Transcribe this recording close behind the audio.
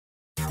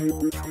Tell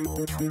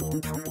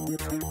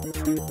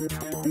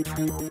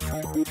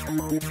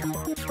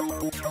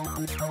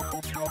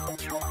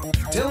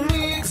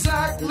me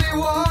exactly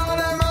what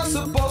am I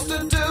supposed to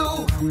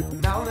do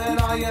now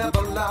that I have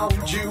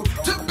allowed you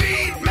to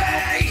beat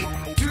me?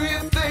 Do you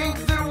think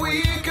that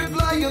we could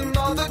play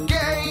another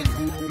game?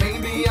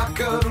 Maybe I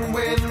could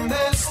win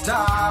this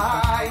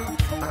time.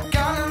 I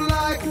kinda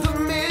like the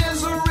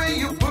misery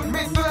you put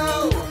me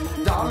through.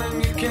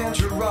 Darling, you can't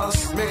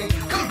trust me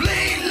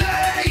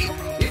completely.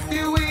 If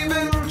you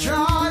even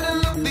try to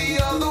look the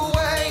other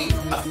way,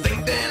 I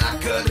think that I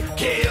could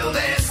kill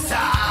this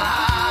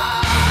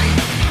time.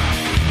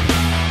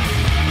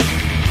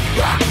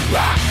 Rock,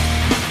 rock.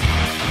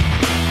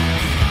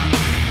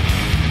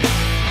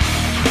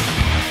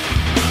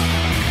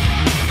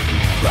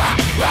 Rock,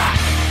 rock.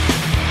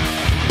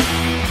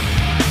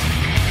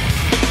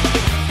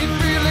 It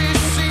really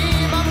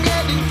seems I'm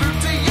getting through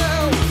to you,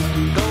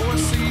 though I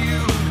see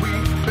you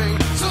weeping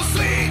so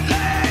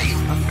sweetly.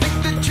 I think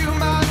that you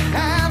might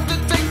have to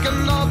take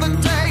another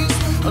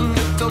taste, a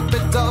little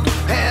bit of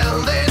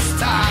hell this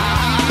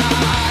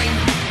time.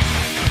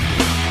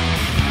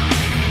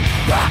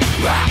 Rock,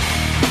 rock.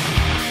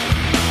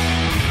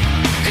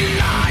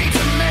 Lie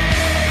to me.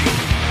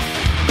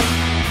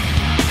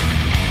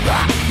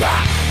 Rock,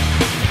 rock.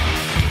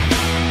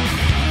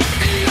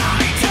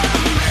 Lie to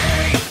me.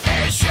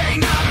 Is she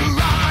not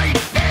right?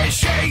 Is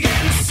she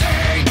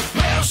insane?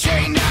 Will she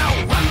now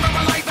run for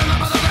her life and the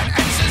mother that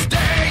ends this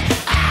day?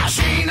 Is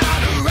she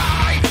not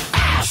right?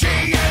 Is she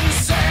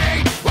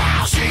insane?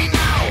 Will she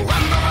now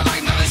run for her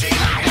life? Now that she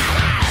lied to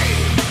me?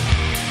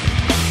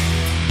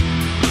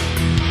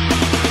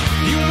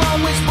 You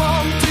always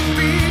wanted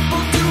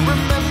people to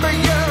remember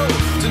you,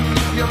 to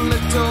leave your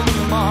little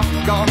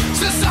mark on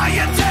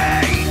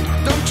society.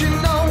 Don't you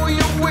know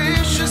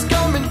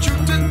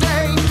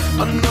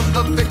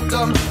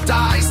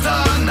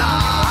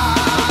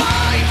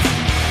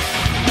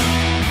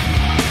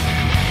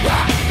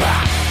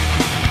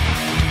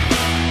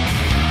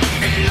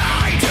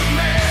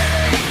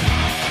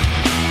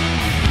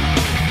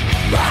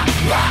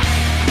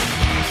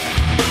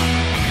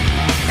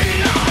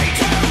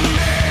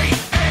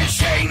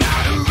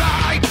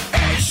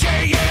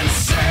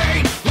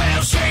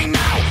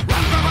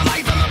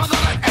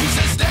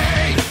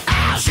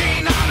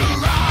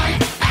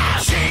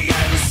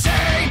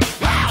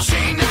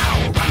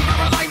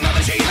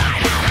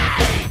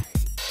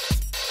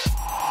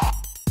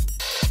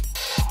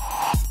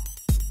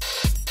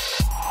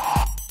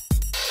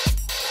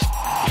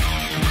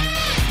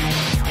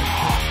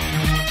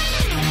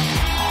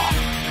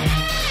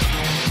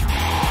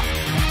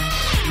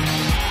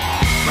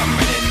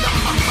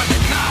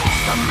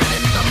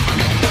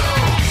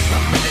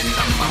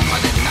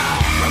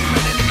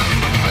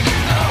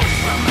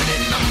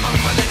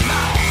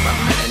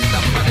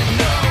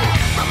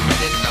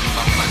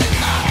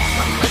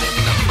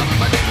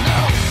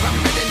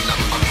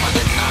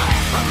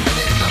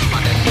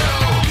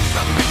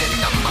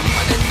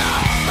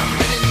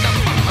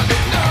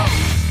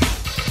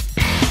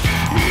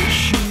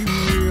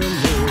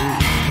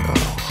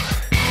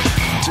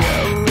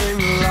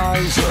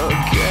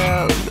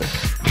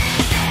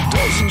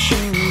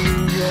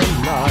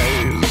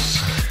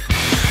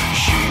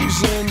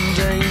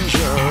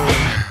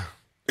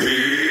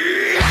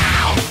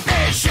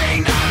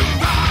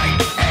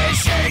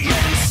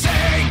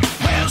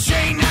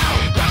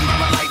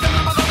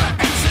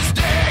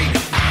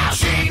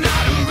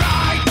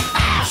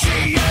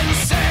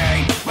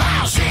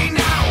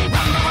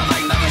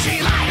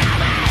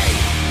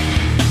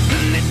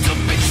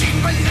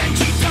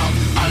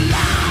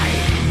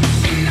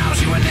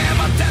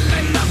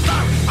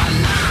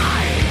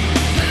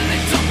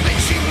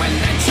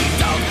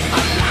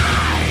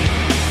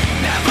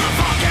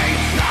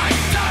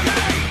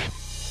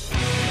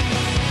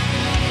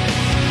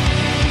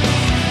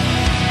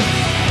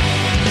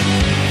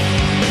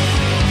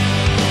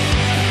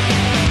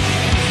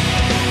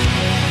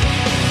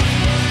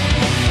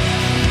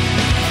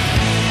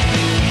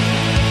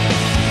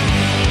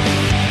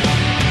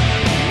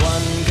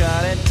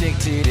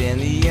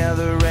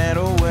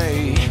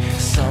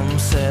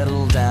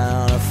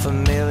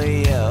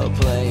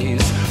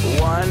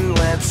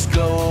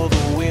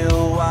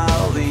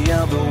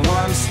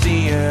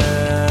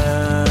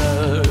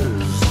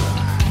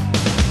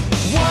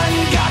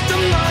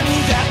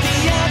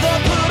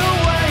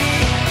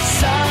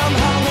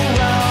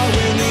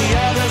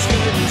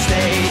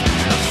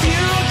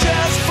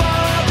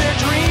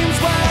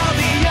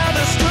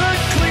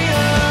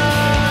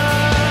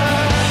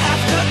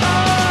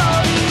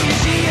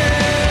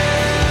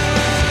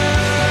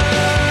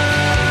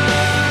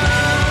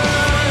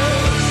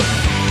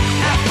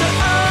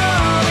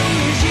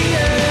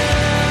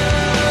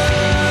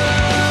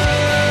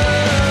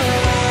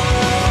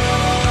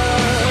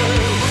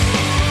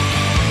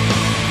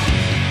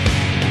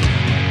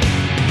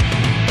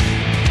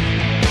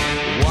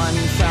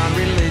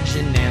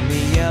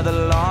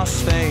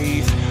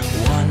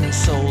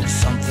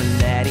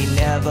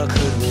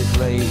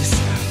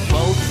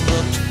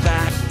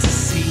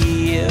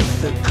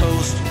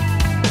closed.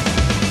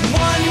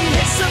 One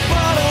hits the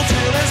bottle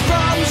till his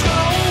problems go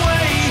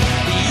away.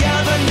 The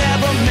other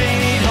never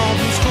made it home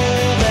from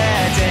school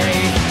that day.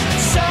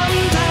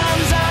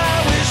 Sometimes I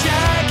wish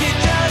I could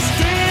just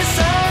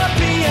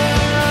disappear.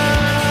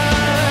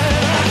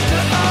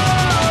 After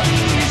all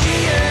these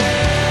years,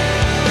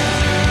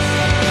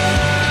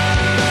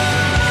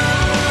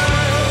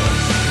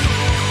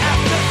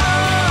 after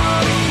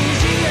all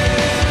these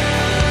years,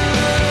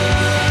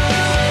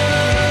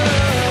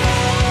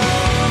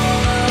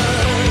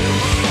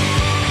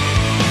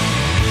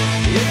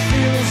 it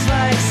feels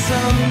like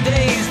some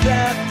days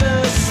that the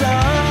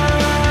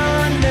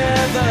sun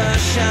never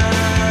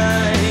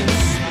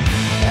shines.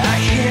 I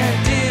can't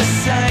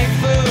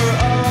decipher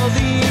all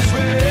these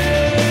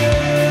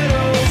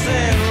riddles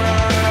and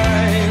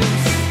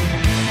rhymes.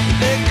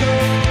 They're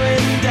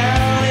going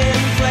down in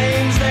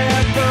flames,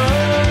 they're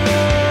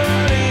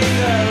burning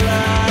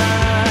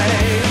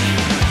alive.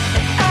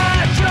 I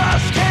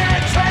just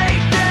can't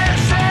take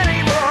this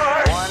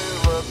anymore. One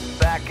look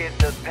back at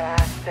the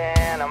past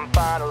and I'm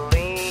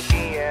finally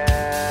here.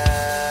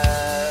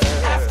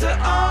 After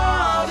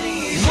all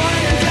these years, one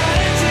got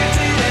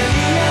addicted and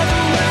the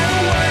other ran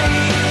away.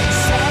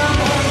 Some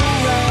hung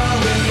around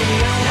when the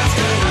others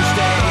couldn't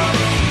stay.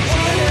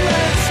 One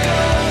lets go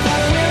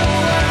that will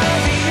while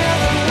the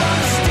other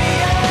one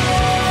steals.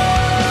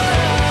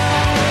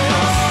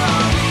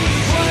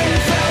 One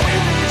found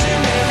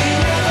religion and the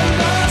other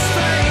lost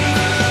faith.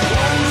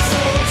 One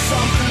sold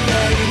something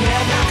that he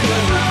never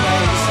could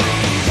replace.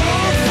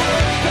 Both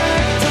went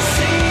back to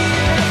see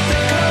if the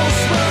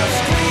coast was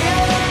clear.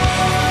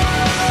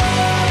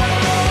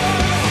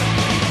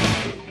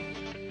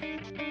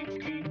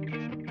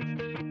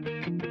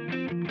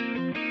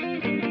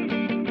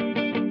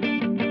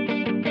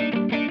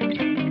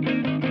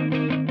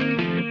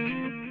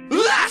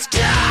 Let's go!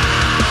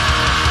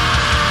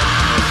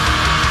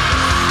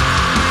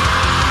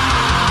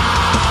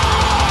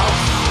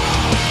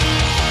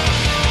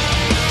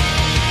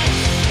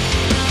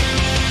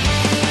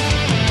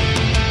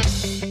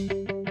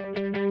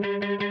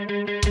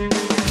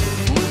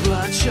 With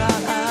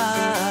bloodshot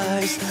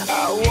eyes, I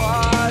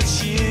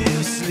watch you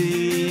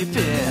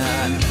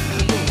sleeping.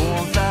 The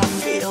warmth I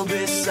feel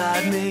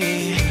beside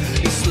me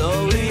is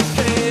slowly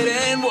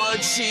fading.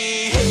 What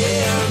she